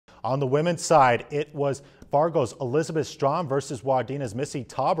On the women's side, it was Fargo's Elizabeth Strom versus Wadena's Missy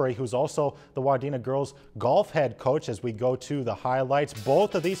Taubery, who's also the Wadena girls golf head coach. As we go to the highlights,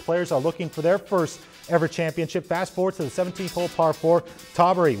 both of these players are looking for their first ever championship. Fast forward to the 17th hole, par 4.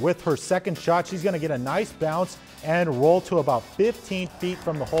 Taubery with her second shot. She's going to get a nice bounce and roll to about 15 feet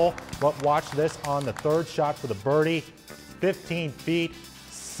from the hole. But watch this on the third shot for the birdie. 15 feet.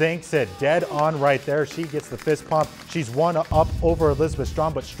 Sinks it dead on right there. She gets the fist pump. She's one up over Elizabeth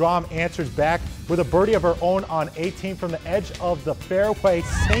Strom, but Strom answers back with a birdie of her own on 18 from the edge of the fairway.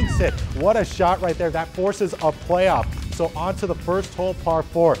 Sinks it. What a shot right there. That forces a playoff. So on to the first hole, par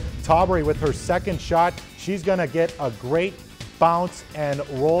 4. Taubery with her second shot. She's going to get a great bounce and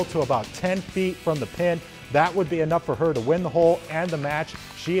roll to about 10 feet from the pin. That would be enough for her to win the hole and the match.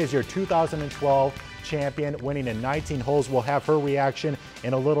 She is your 2012 champion, winning in 19 holes. We'll have her reaction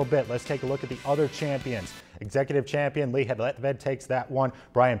in a little bit. Let's take a look at the other champions. Executive champion Lee Hedleved takes that one.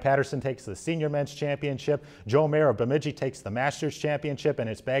 Brian Patterson takes the senior men's championship. Joe Mayer of Bemidji takes the Masters championship, and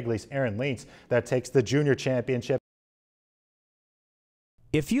it's Bagley's Aaron Leeds that takes the junior championship.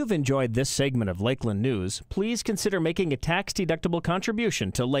 If you've enjoyed this segment of Lakeland News, please consider making a tax-deductible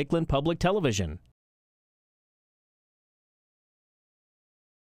contribution to Lakeland Public Television.